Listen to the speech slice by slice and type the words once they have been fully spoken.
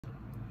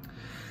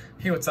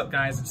Hey, what's up,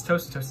 guys? It's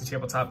Toasty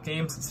Tabletop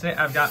Games. And today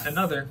I've got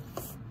another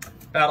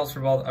Battle for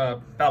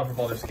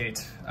Baldur's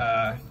Gate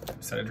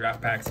set of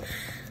draft packs.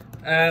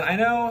 And I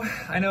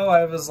know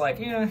I was like,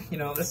 yeah, you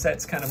know, this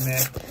set's kind of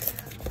meh,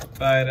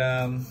 but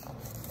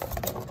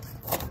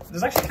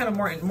there's actually kind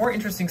of more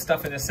interesting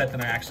stuff in this set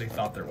than I actually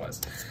thought there was,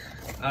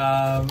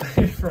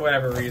 for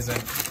whatever reason.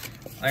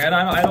 Like,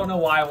 I don't know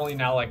why I've only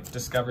now like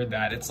discovered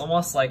that. It's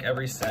almost like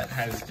every set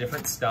has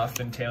different stuff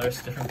and tailors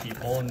to different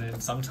people, and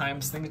then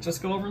sometimes things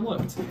just go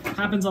overlooked. It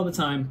happens all the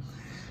time.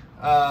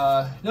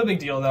 No big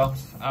deal though.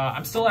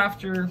 I'm still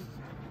after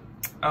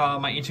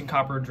my ancient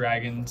copper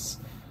dragons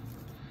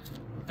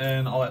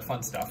and all that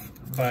fun stuff.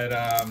 But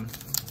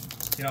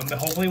you know,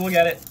 hopefully we'll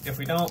get it. If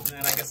we don't, then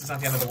I guess it's not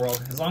the end of the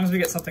world. As long as we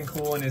get something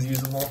cool and is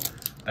usable,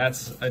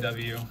 that's a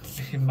W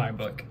in my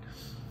book.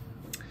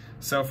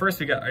 So first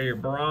we got your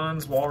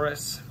Bronze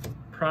Walrus,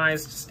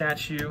 Prized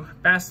Statue,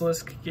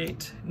 Basilisk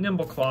Gate,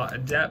 Nimble-Claw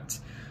Adept,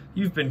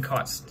 You've Been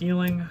Caught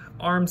Stealing,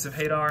 Arms of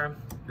Hadar,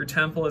 Your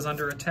Temple is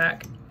Under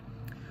Attack,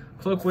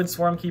 Cloakwood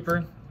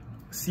Swarmkeeper,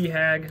 Sea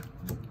Hag,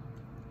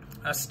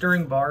 a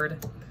Stirring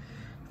Bard,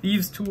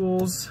 Thieves'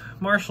 Tools,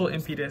 Martial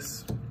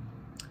Impetus,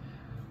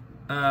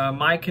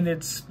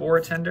 Myconid Spore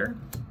Tender,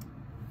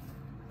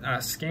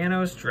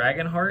 Scanos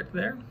Dragonheart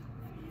there,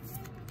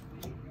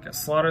 got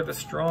Slaughter the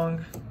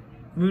Strong,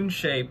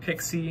 Moonshay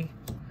Pixie,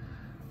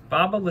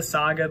 Baba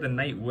Lysaga the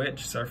Night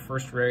Witch is our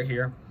first rare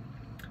here.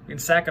 We can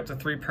sack up to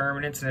 3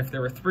 permanents, and if there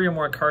were 3 or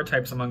more card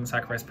types among the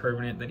sacrifice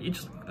permanent, then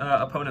each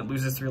opponent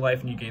loses 3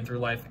 life and you gain 3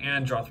 life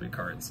and draw 3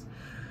 cards.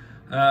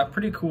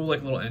 Pretty cool,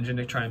 like little engine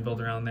to try and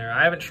build around there.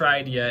 I haven't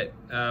tried yet,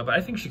 but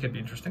I think she could be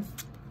interesting.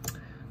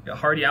 Got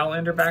Hardy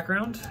Outlander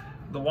background,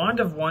 the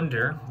Wand of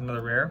Wonder,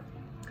 another rare.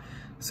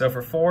 So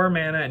for 4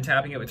 mana and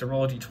tapping it to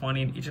roll a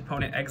d20, and each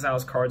opponent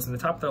exiles cards in the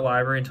top of their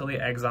library until they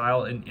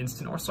exile an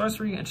instant or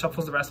sorcery and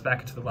shuffles the rest back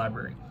into the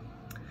library.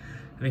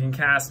 And we can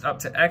cast up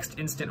to X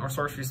instant or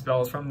sorcery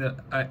spells from the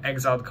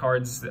exiled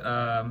cards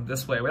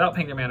this way without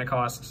paying their mana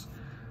costs,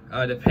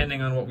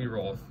 depending on what we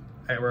roll.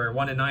 Where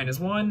 1 to 9 is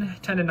 1,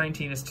 10 to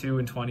 19 is 2,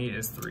 and 20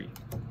 is 3.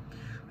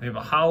 We have a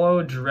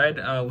Hollow Dread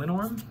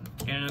Linorm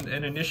and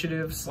an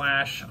Initiative /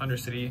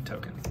 Undercity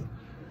token.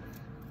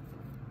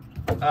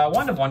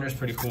 Wand of Wonder is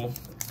pretty cool.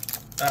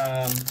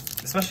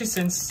 Especially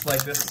since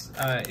like this,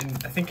 I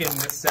think in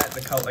this set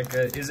the color, like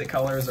Is It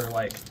colors are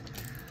like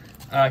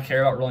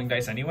care about rolling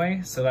dice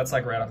anyway, so that's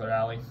like right up their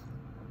alley.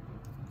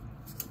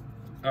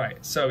 All right,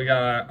 so we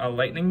got a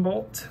Lightning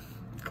Bolt,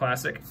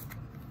 classic.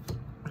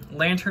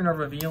 Lantern of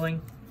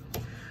Revealing,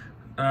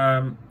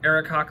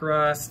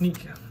 Aarakocra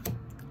Sneak,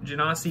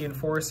 Genasi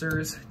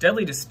Enforcers,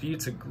 Deadly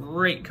Dispute's a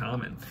great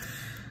common.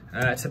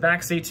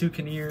 Tabaxi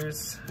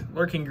Toucaneers,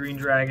 Lurking Green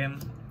Dragon,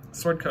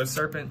 Swordcoat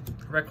Serpent,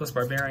 Reckless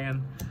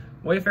Barbarian,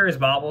 Wayfarer's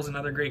Baubles,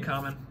 another great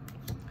common,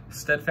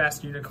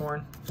 Steadfast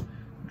Unicorn,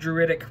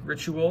 Druidic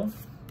Ritual,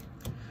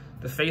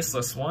 the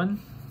Faceless One,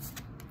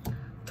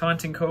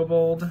 Taunting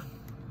Kobold,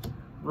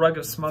 Rug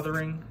of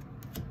Smothering,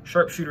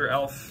 Sharpshooter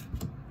Elf,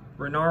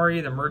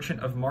 Renari, the Merchant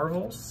of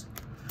Marvels,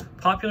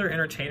 Popular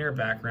Entertainer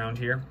background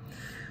here.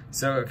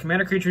 So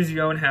commander creatures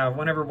you own have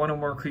whenever 1 or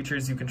more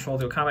creatures you control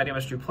deal combat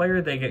damage to a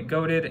player, they get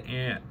goaded,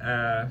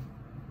 and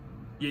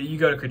you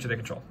go to creature they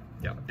control.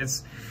 Yeah,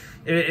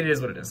 it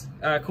is what it is.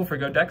 Cool for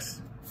Go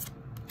decks.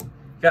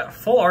 Got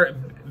full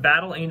art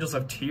Battle Angels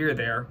of Tyr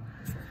there.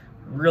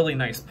 Really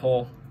nice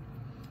pull.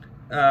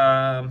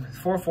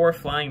 4/4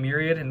 Flying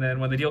Myriad, and then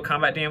when they deal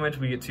combat damage,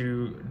 we get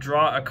to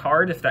draw a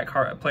card if that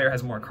player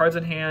has more cards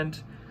in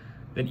hand.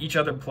 Then each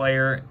other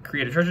player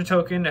create a treasure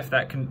token if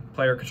that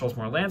player controls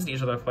more lands than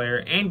each other player,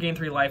 and gain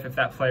 3 life if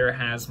that player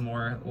has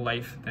more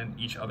life than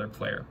each other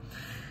player.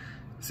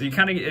 So it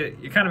kind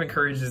of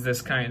encourages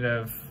this kind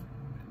of,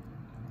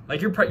 like,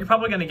 you're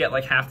probably going to get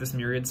like half this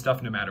Myriad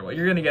stuff no matter what.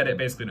 You're going to get it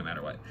basically no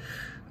matter what.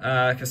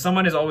 Because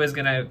someone is always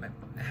going to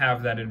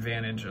have that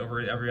advantage over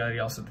everybody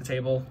else at the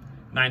table,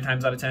 9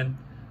 times out of 10.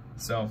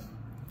 So,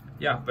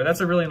 yeah, but that's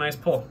a really nice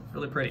pull.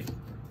 Really pretty.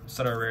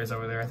 Set our rares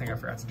over there. I think I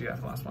forgot to do that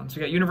for the last one. So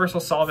we got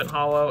Universal Solvent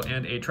Hollow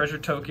and a treasure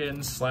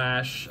token /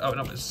 oh,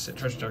 no, it's a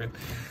treasure token.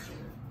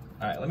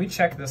 All right, let me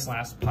check this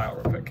last pile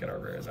real quick. Get our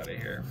rares out of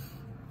here.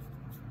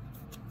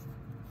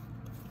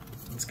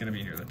 It's going to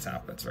be near the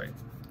top. That's right.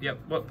 Yep,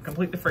 whoop,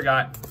 completely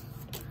forgot.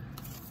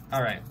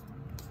 All right,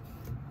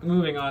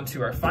 moving on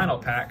to our final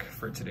pack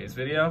for today's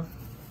video.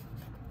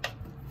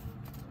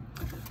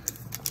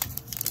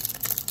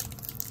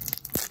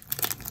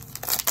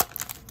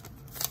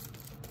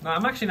 No,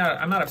 I'm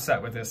not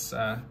upset with this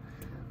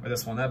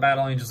one. That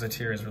Battle Angels of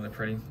Tyr is really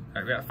pretty. All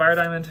right, we got Fire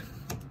Diamond,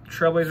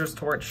 Trailblazer's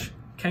Torch,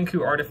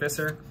 Kenku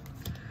Artificer,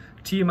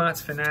 Tiamat's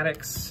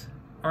Fanatics,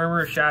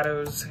 Armor of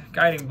Shadows,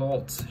 Guiding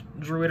Bolt,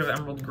 Druid of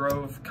Emerald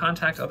Grove,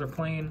 Contact Other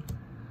Plane,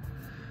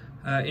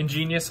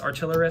 Ingenious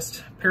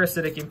Artillerist,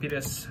 Parasitic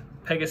Impetus,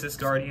 Pegasus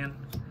Guardian,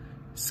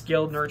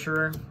 Skilled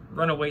Nurturer,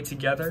 Runaway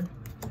Together,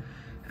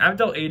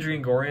 Abdel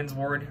Adrian Gorian's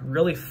Ward,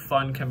 really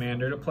fun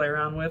commander to play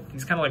around with.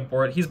 He's kind of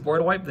like he's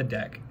board wipe the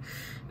deck.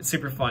 it's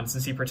super fun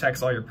since he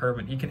protects all your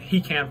permanent.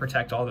 He can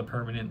protect all the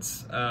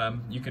permanents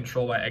you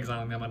control by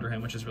exiling them under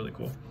him, which is really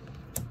cool.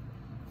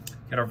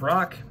 Got a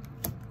Rock,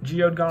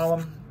 Geode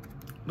Golem,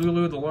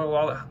 Lulu the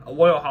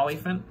Loyal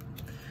Hollyphant,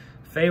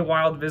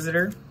 Feywild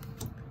Visitor,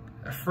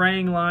 a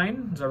Fraying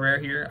Line is a rare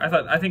here.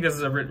 I think this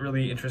is a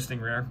really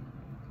interesting rare.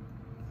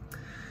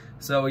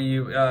 So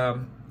you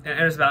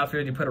enters the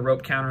battlefield, you put a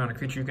rope counter on a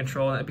creature you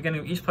control. And at the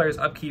beginning of each player's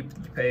upkeep,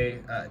 you pay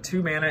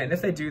 2 mana, and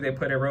if they do, they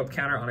put a rope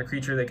counter on a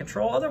creature they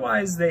control.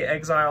 Otherwise, they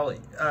exile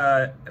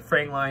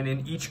Fraying Line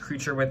in each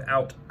creature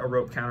without a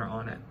rope counter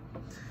on it.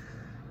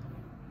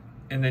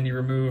 And then you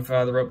remove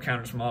the rope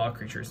counters from all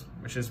creatures,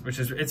 which is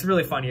it's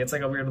really funny. It's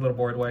like a weird little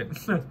board wipe.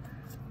 Then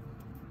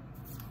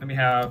we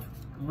have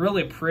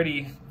really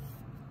pretty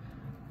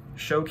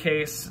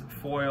Showcase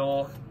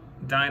Foil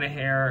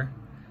Dynahair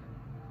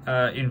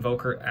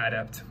Invoker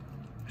Adept.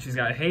 She's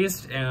got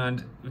haste,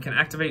 and we can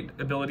activate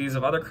abilities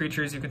of other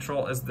creatures you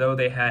control as though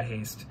they had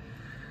haste.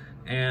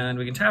 And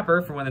we can tap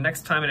her for when the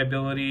next time we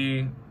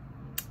activate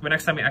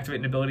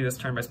an ability this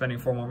turn by spending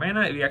 4 more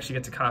mana, we actually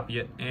get to copy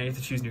it, and you have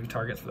to choose new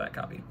targets for that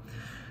copy.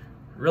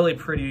 Really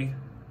pretty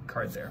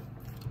card there.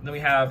 Then we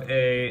have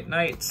a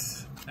Knight,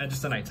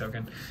 just a Knight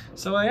token.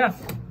 So yeah,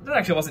 that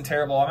actually wasn't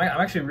terrible.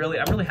 I'm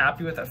really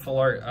happy with that full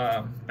art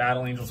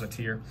Battle Angels with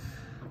Tier.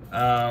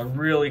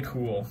 Really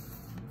cool.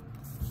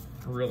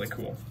 Really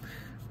cool.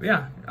 But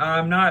yeah,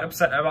 I'm not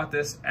upset about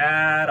this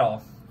at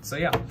all. So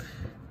yeah,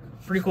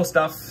 pretty cool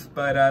stuff,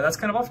 but that's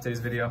kind of all for today's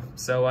video.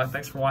 So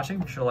thanks for watching.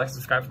 Be sure to like,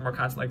 subscribe for more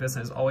content like this,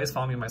 and as always,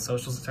 follow me on my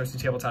socials at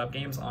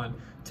ToastyTabletopGames on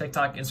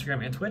TikTok,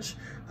 Instagram, and Twitch.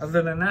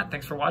 Other than that,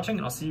 thanks for watching,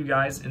 and I'll see you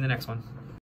guys in the next one.